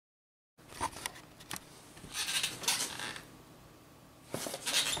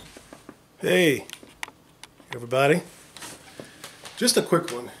Hey, everybody. Just a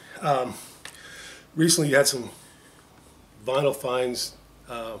quick one. Recently you had some vinyl finds,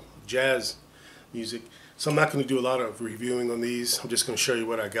 jazz music, so I'm not going to do a lot of reviewing on these. I'm just going to show you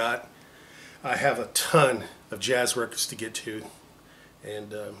what I got. I have a ton of jazz records to get to,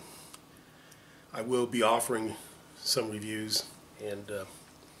 and I will be offering some reviews and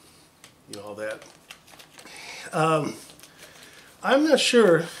all that. I'm not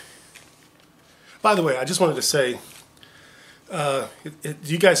sure. By the way, I just wanted to say, do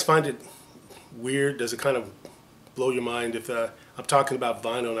you guys find it weird? Does it kind of blow your mind if I'm talking about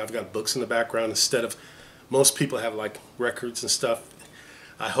vinyl and I've got books in the background instead of most people have like records and stuff?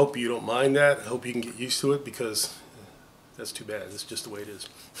 I hope you don't mind that. I hope you can get used to it because that's too bad. It's just the way it is.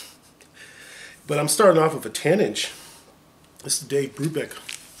 But I'm starting off with a 10-inch. This is the Dave Brubeck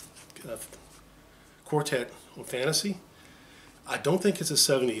quartet on Fantasy. I don't think it's a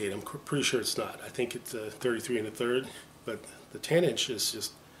 78. I'm pretty sure it's not. I think it's a 33 and a third. But the 10-inch is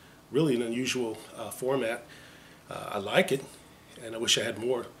just really an unusual format. I like it, and I wish I had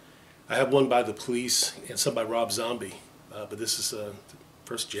more. I have one by The Police and some by Rob Zombie. But this is the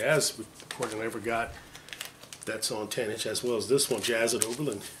first jazz recording I ever got that's on 10-inch, as well as this one, Jazz at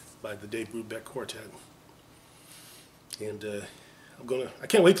Oberlin, by the Dave Brubeck Quartet. And I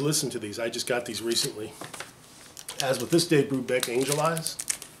can't wait to listen to these. I just got these recently. As with this Dave Brubeck Angel Eyes,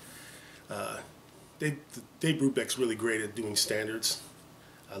 Dave Brubeck's really great at doing standards.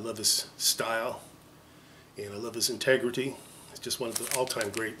 I love his style, and I love his integrity. It's just one of the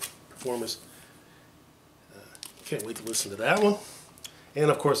all-time great performers. Can't wait to listen to that one. And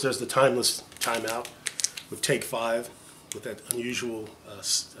of course, there's the Timeless Timeout with Take 5, with that unusual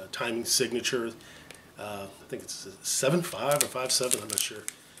timing signature. I think it's a 7/5 or 5/7, I'm not sure.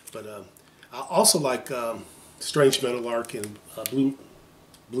 But I also like Strange Meadowlark and Blue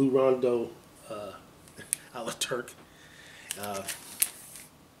Rondo a la Turk.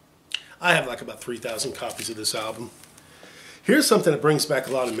 I have like about 3,000 copies of this album. Here's something that brings back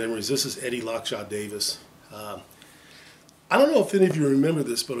a lot of memories. This is Eddie Lockjaw Davis. I don't know if any of you remember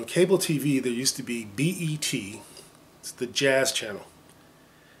this, but on cable TV there used to be BET. It's the Jazz Channel.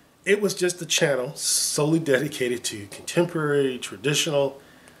 It was just a channel solely dedicated to contemporary, traditional,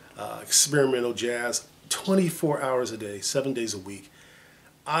 experimental jazz, 24 hours a day, 7 days a week.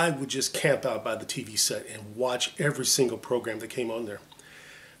 I would just camp out by the TV set and watch every single program that came on there.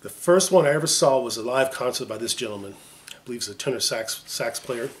 The first one I ever saw was a live concert by this gentleman. I believe he's a tenor sax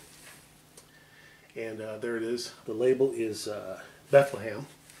player. And there it is. The label is Bethlehem.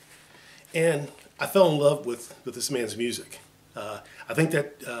 And I fell in love with this man's music. I think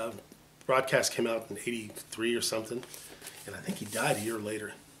that broadcast came out in '83 or something, and I think he died a year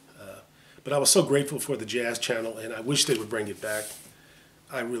later. But I was so grateful for the Jazz Channel, and I wish they would bring it back.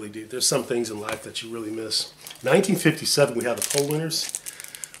 I really do. There's some things in life that you really miss. 1957, we have the poll winners.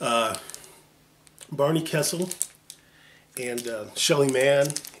 Barney Kessel and Shelly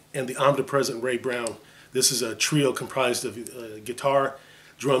Manne and the omnipresent Ray Brown. This is a trio comprised of guitar,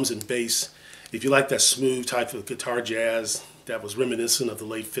 drums, and bass. If you like that smooth type of guitar jazz that was reminiscent of the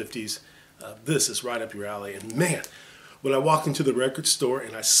late 50s, this is right up your alley. And man, when I walked into the record store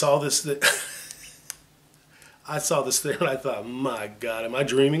and I saw this, I saw this there and I thought, my God, am I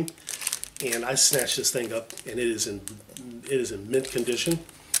dreaming? And I snatched this thing up, and it is in mint condition.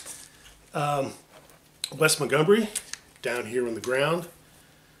 Wes Montgomery, Down Here on the Ground.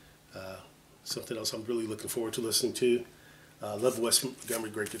 Something else I'm really looking forward to listening to. Love Wes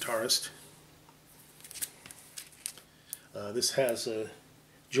Montgomery, great guitarist. This has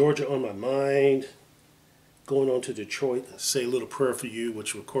Georgia on My Mind, Going on to Detroit, Say a Little Prayer for You,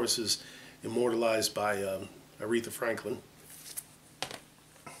 which of course is immortalized by Aretha Franklin.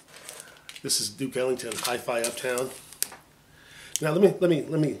 This is Duke Ellington, Hi-Fi Uptown. Now let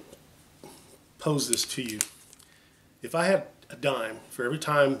me pose this to you. If I had a dime for every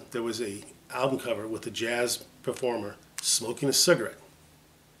time there was a album cover with a jazz performer smoking a cigarette,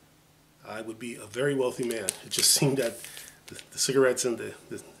 I would be a very wealthy man. It just seemed that the cigarettes and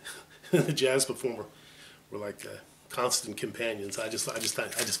the jazz performer were like constant companions. I just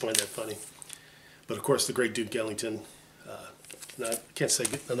find that funny. But of course, the great Duke Ellington. I can't say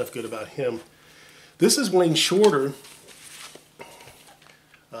enough good about him. This is Wayne Shorter.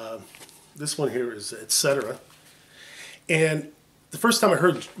 This one here is Etc. And the first time I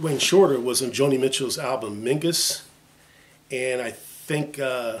heard Wayne Shorter was on Joni Mitchell's album Mingus, and I think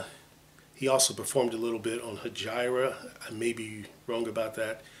he also performed a little bit on Hajira. I may be wrong about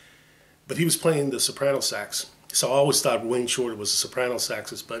that. But he was playing the soprano sax. So I always thought Wayne Shorter was a soprano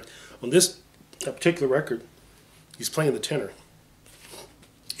saxist. But on this particular record, he's playing the tenor.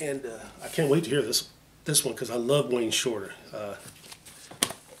 And I can't wait to hear this one because I love Wayne Shorter.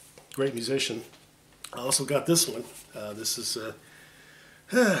 Great musician. I also got this one. This is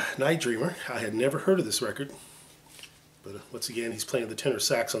Night Dreamer. I had never heard of this record, but once again, he's playing the tenor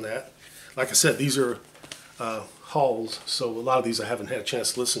sax on that. Like I said, these are Halls, so a lot of these I haven't had a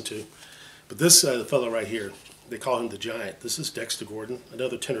chance to listen to. But this fellow right here, they call him the Giant. This is Dexter Gordon,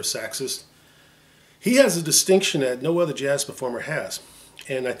 another tenor saxist. He has a distinction that no other jazz performer has.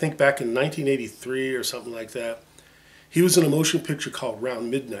 And I think back in 1983 or something like that, he was in a motion picture called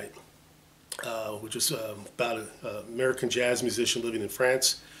Round Midnight, which was about an American jazz musician living in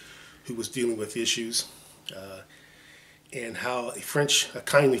France who was dealing with issues, and how a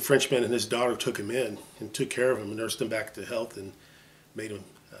kindly Frenchman and his daughter took him in and took care of him and nursed him back to health and made him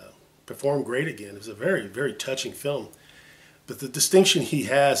perform great again. It was a very, very touching film. But the distinction he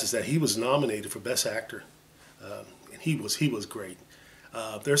has is that he was nominated for Best Actor, and he was great.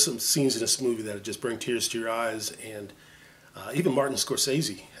 There's some scenes in this movie that just bring tears to your eyes, and even Martin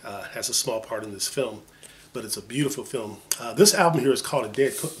Scorsese has a small part in this film, but it's a beautiful film. This album here is called A Day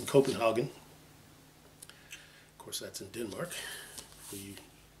in Copenhagen. Of course, that's in Denmark for you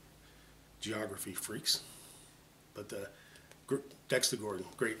geography freaks. But Dexter Gordon,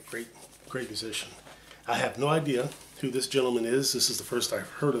 great musician. I have no idea who this gentleman is. This is the first I've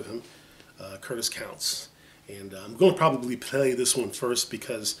heard of him, Curtis Counts. And I'm going to probably play this one first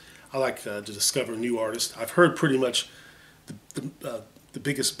because I like to discover new artists. I've heard pretty much the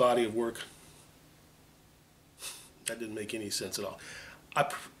biggest body of work. That didn't make any sense at all.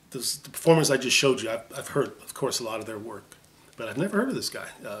 The performance I just showed you, I've heard, of course, a lot of their work. But I've never heard of this guy,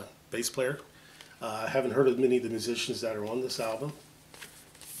 bass player. I haven't heard of many of the musicians that are on this album.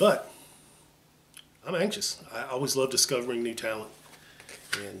 But I'm anxious. I always love discovering new talent.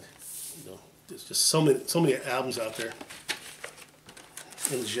 And, you know, there's just so many albums out there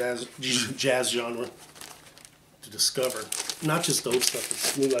in the jazz genre to discover. Not just old stuff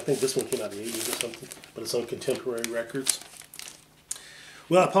that's new. I think this one came out in the 80s or something, but it's on Contemporary Records.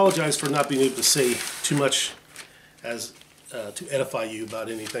 Well, I apologize for not being able to say too much as to edify you about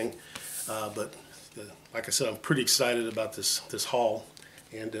anything, but like I said, I'm pretty excited about this haul.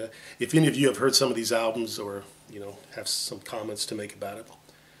 And if any of you have heard some of these albums, or have some comments to make about it,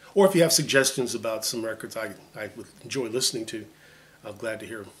 or if you have suggestions about some records I would enjoy listening to, I'm glad to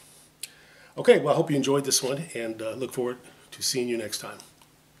hear them. Okay, well, I hope you enjoyed this one, and look forward to seeing you next time.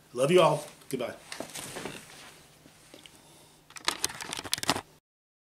 Love you all. Goodbye.